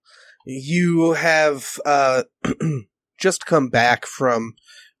You have just come back from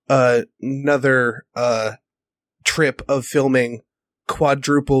another trip of filming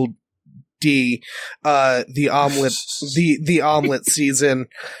Quadruple D, the omelet season.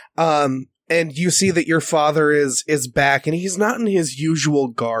 And you see that your father is back, and he's not in his usual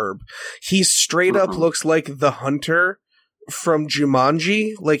garb. He straight up looks like the hunter from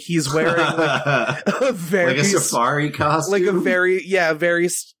Jumanji. Like he's wearing a very like a safari costume, like a very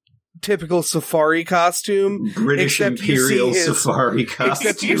typical safari costume, British Imperial safari costume.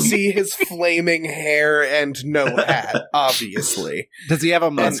 Except you see his flaming hair and no hat. Obviously, does he have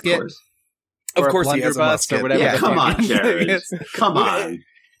a musket? Of course, he has a musket. Or whatever. Yeah, come on, Jared. Come on.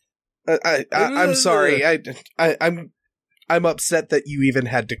 I'm sorry. I'm upset that you even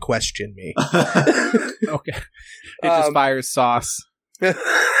had to question me. Okay. It just fires sauce. Like,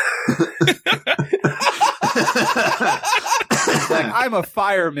 I'm a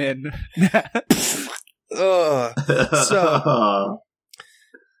fireman. So,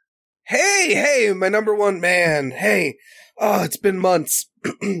 hey, my number one man. Hey, it's been months.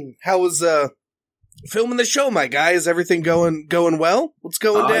 How was filming the show, my guy? Is everything going well? What's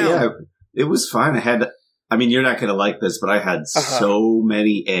going down? Yeah, it was fine. I mean, you're not going to like this, but I had so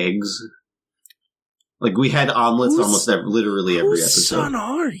many eggs. Like, we had omelets literally every episode. Whose son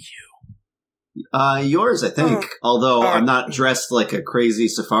are you? Yours, I think. Although I'm not dressed like a crazy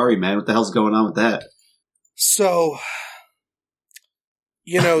safari man. What the hell's going on with that? So,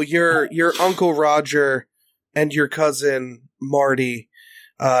 your Uncle Roger and your cousin Marty,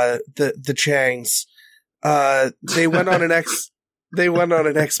 the Changs, they went on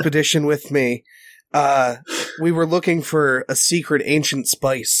an expedition with me. We were looking for a secret ancient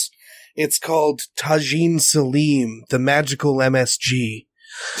spice. It's called Tajin Salim, the magical MSG.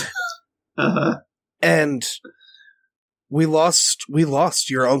 And we lost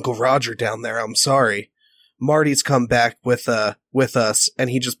your Uncle Roger down there. I'm sorry. Marty's come back with us, and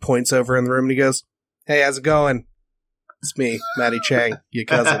he just points over in the room and he goes, "Hey, how's it going? It's me, Matty Chang, your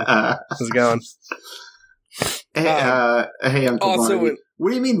cousin. How's it going?" Hey, Uncle Marty. What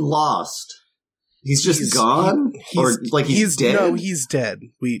do you mean lost? He's just gone? He's dead? No, he's dead.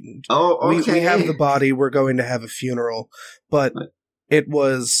 Okay. We have the body. We're going to have a funeral. But it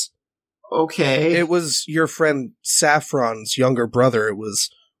was... Okay. It was your friend Saffron's younger brother. It was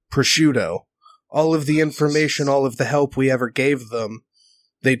Prosciutto. All of the information, all of the help we ever gave them,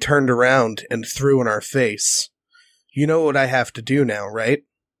 they turned around and threw in our face. You know what I have to do now, right?